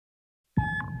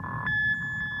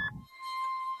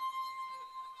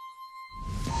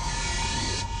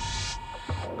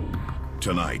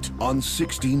Tonight on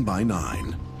 16 by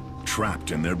 9,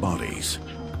 trapped in their bodies.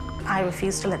 I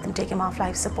refused to let them take him off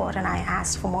life support, and I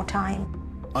asked for more time.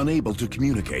 Unable to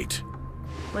communicate.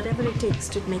 Whatever it takes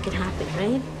to make it happen,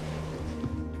 right?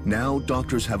 Now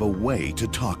doctors have a way to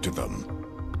talk to them.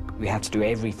 We have to do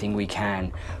everything we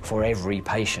can for every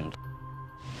patient.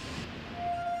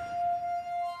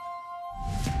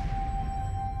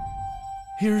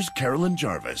 Here's Carolyn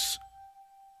Jarvis.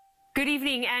 Good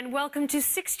evening and welcome to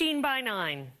 16 by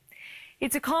 9.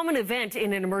 It's a common event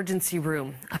in an emergency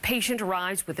room. A patient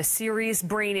arrives with a serious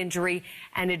brain injury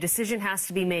and a decision has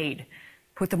to be made.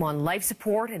 Put them on life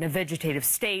support in a vegetative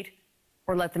state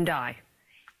or let them die.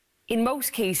 In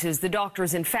most cases, the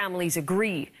doctors and families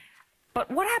agree.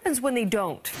 But what happens when they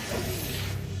don't?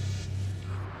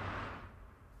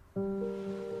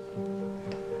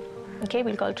 Okay,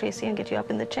 we'll call Tracy and get you up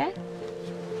in the chair.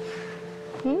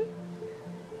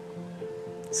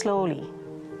 Slowly.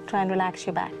 Try and relax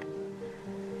your back.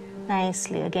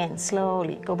 Nicely. Again,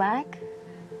 slowly. Go back.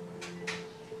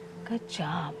 Good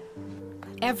job.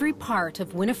 Every part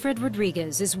of Winifred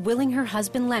Rodriguez is willing her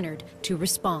husband Leonard to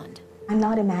respond. I'm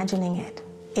not imagining it.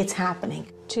 It's happening.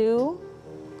 2,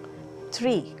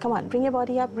 3. Come on, bring your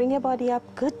body up, bring your body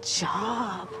up. Good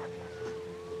job.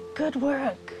 Good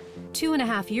work.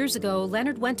 2.5 years ago,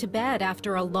 Leonard went to bed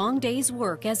after a long day's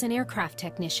work as an aircraft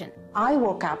technician. I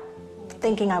woke up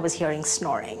thinking I was hearing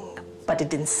snoring, but it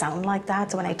didn't sound like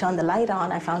that. So when I turned the light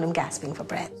on, I found him gasping for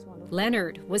breath.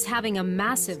 Leonard was having a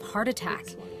massive heart attack.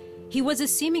 He was a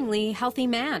seemingly healthy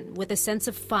man with a sense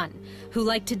of fun, who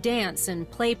liked to dance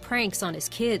and play pranks on his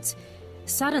kids.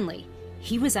 Suddenly,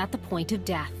 he was at the point of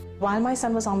death. While my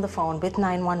son was on the phone with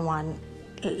 911,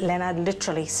 Leonard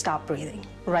literally stopped breathing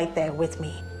right there with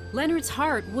me. Leonard's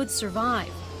heart would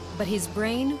survive, but his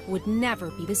brain would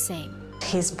never be the same.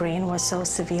 His brain was so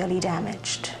severely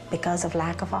damaged because of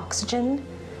lack of oxygen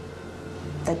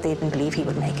that they didn't believe he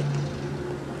would make it.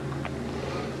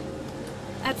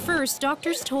 At first,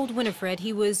 doctors told Winifred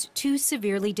he was too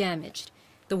severely damaged.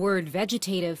 The word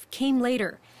vegetative came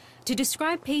later to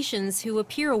describe patients who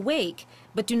appear awake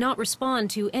but do not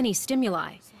respond to any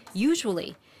stimuli.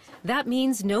 Usually, that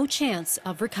means no chance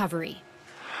of recovery.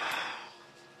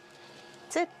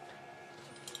 That's it.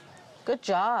 Good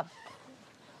job.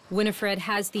 Winifred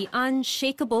has the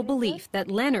unshakable belief that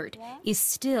Leonard is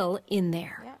still in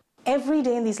there. Every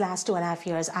day in these last 2.5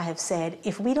 years, I have said,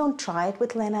 if we don't try it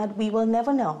with Leonard, we will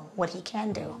never know what he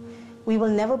can do. We will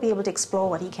never be able to explore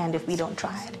what he can do if we don't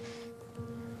try it.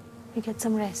 You get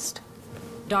some rest.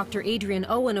 Dr. Adrian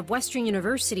Owen of Western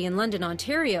University in London,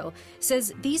 Ontario,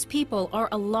 says these people are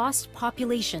a lost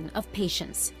population of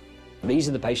patients. These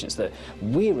are the patients that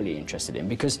we're really interested in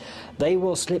because they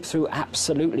will slip through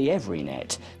absolutely every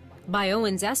net. By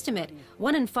Owen's estimate,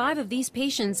 1 in 5 of these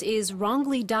patients is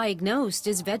wrongly diagnosed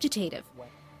as vegetative.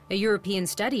 A European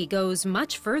study goes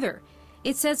much further.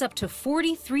 It says up to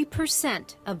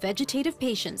 43% of vegetative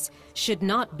patients should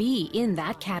not be in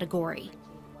that category.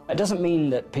 It doesn't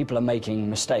mean that people are making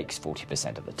mistakes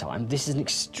 40% of the time. This is an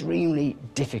extremely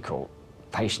difficult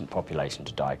patient population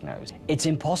to diagnose. It's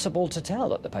impossible to tell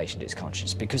that the patient is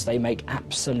conscious because they make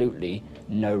absolutely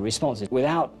no responses.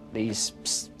 Without these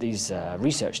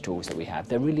research tools that we have,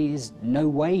 there really is no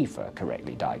way for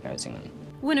correctly diagnosing them.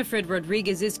 Winifred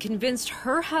Rodriguez is convinced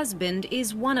her husband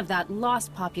is one of that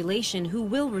lost population who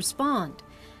will respond.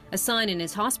 A sign in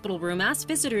his hospital room asks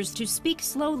visitors to speak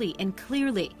slowly and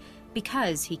clearly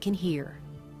because he can hear.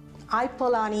 I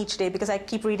pull on each day because I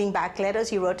keep reading back letters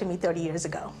he wrote to me 30 years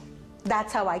ago.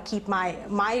 That's how I keep my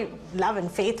love and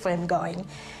faith for him going.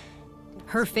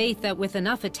 Her faith that with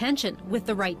enough attention, with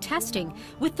the right testing,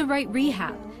 with the right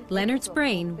rehab, Leonard's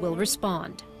brain will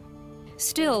respond.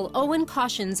 Still, Owen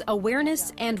cautions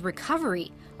awareness and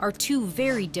recovery are two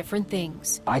very different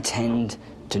things. I tend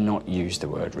to not use the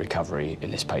word recovery in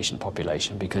this patient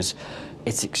population because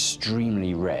it's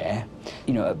extremely rare.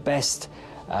 You know, at best,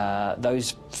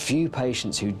 those few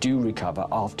patients who do recover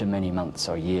after many months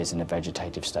or years in a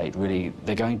vegetative state, really,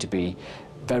 they're going to be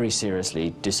very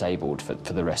seriously disabled for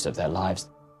the rest of their lives.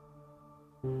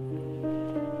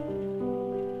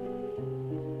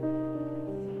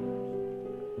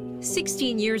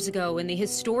 "16 years ago in the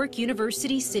historic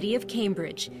university city of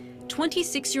Cambridge,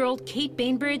 26-year-old Kate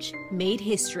Bainbridge made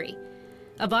history.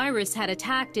 A virus had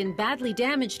attacked and badly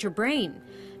damaged her brain.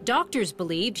 Doctors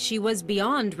believed she was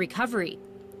beyond recovery.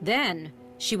 Then,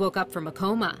 she woke up from a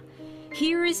coma.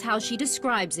 Here is how she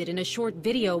describes it in a short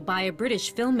video by a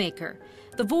British filmmaker.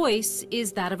 The voice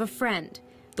is that of a friend.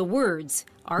 The words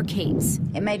are Kate's.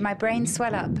 It made my brain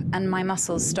swell up and my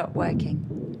muscles stop working.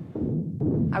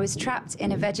 I was trapped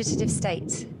in a vegetative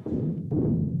state.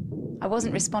 I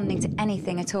wasn't responding to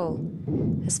anything at all.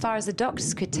 As far as the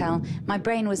doctors could tell, my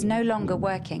brain was no longer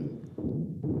working.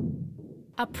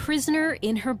 A prisoner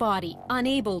in her body,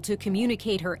 unable to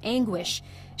communicate her anguish,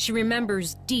 she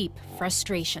remembers deep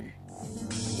frustration.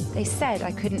 They said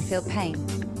I couldn't feel pain,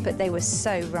 but they were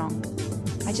so wrong.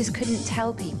 I just couldn't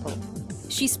tell people.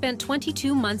 She spent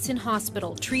 22 months in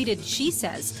hospital, treated, she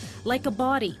says, like a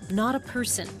body, not a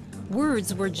person.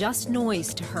 Words were just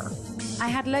noise to her. I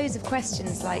had loads of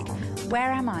questions like,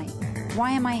 where am I?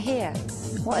 Why am I here?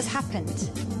 What has happened?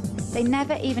 They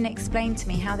never even explained to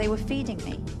me how they were feeding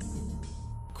me.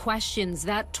 Questions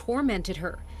that tormented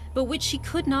her, but which she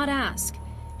could not ask.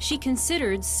 She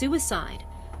considered suicide,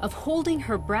 of holding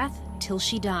her breath till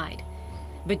she died.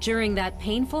 But during that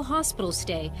painful hospital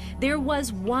stay, there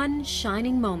was one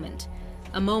shining moment,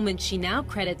 a moment she now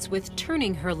credits with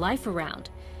turning her life around.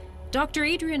 Dr.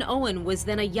 Adrian Owen was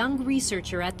then a young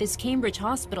researcher at this Cambridge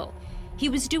hospital. He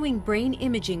was doing brain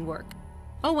imaging work.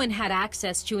 Owen had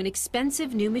access to an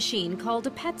expensive new machine called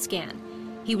a PET scan.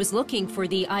 He was looking for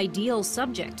the ideal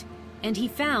subject, and he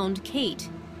found Kate.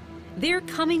 Their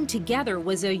coming together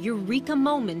was a eureka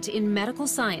moment in medical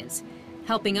science,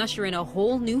 helping usher in a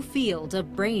whole new field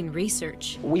of brain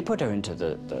research. We put her into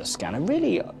the scanner,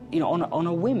 really, on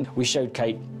a whim. We showed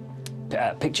Kate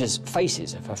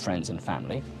faces of her friends and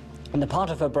family, and the part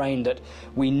of her brain that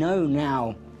we know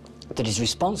now that is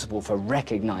responsible for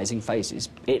recognizing faces,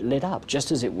 it lit up,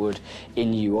 just as it would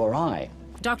in you or I.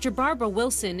 Dr. Barbara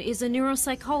Wilson is a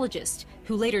neuropsychologist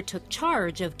who later took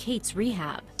charge of Kate's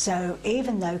rehab. So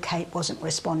even though Kate wasn't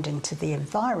responding to the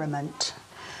environment,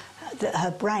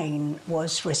 her brain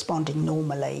was responding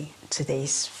normally to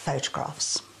these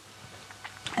photographs.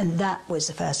 And that was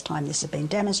the first time this had been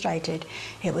demonstrated.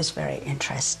 It was very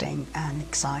interesting and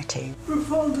exciting.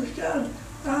 Before the scan,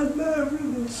 I had no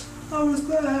evidence. I was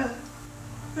there.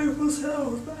 It was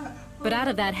hell there. But out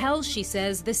of that hell, she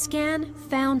says, the scan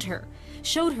found her,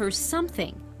 showed her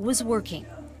something was working.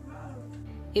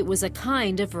 It was a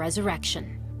kind of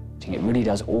resurrection. It really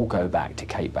does all go back to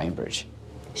Kate Bainbridge.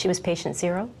 She was patient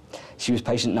 0? She was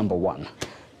patient number 1.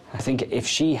 I think if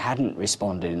she hadn't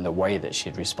responded in the way that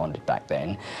she'd responded back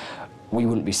then, we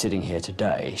wouldn't be sitting here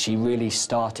today. She really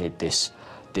started this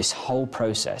whole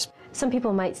process. Some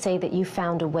people might say that you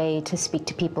found a way to speak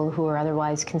to people who are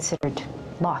otherwise considered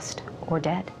lost or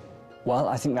dead. Well,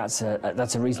 I think that's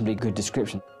a reasonably good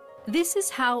description. This is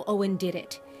how Owen did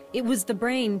it. It was the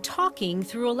brain talking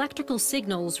through electrical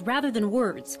signals rather than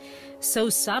words. So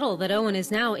subtle that Owen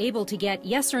is now able to get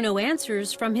yes or no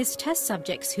answers from his test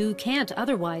subjects who can't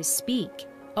otherwise speak.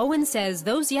 Owen says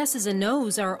those yeses and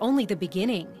nos are only the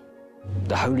beginning.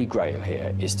 The holy grail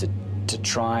here is to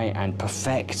try and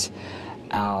perfect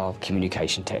our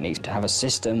communication techniques, to have a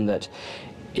system that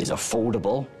is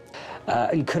affordable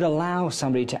and could allow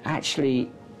somebody to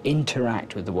actually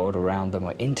interact with the world around them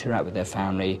or interact with their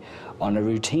family on a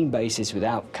routine basis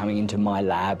without coming into my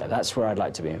lab. That's where I'd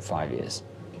like to be in 5 years.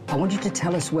 I want you to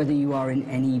tell us whether you are in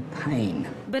any pain.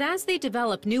 But as they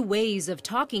develop new ways of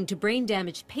talking to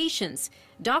brain-damaged patients,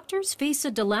 doctors face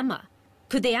a dilemma.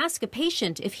 Could they ask a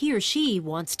patient if he or she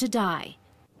wants to die?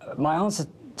 My answer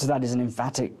to that is an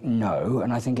emphatic no,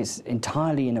 and I think it's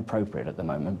entirely inappropriate at the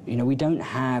moment. We don't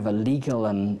have a legal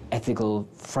and ethical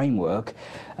framework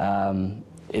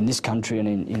in this country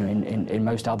and in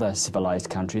most other civilized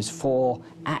countries for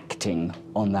acting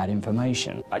on that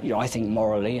information. I think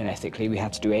morally and ethically we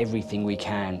have to do everything we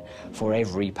can for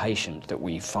every patient that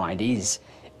we find is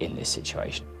in this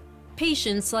situation.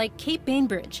 Patients like Kate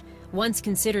Bainbridge, once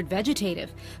considered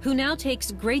vegetative, who now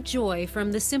takes great joy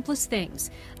from the simplest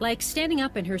things, like standing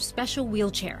up in her special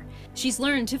wheelchair. She's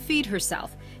learned to feed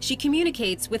herself. She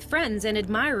communicates with friends and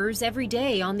admirers every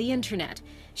day on the internet.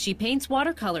 She paints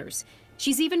watercolors.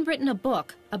 She's even written a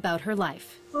book about her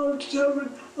life. I'm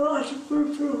determined. I had to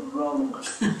prove you wrong.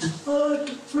 I had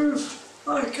to prove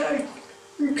I can.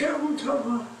 You can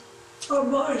recover.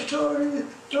 And my story,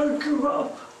 don't give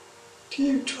up.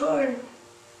 Keep trying.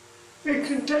 It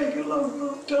can take a long,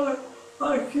 long time.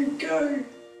 I keep going.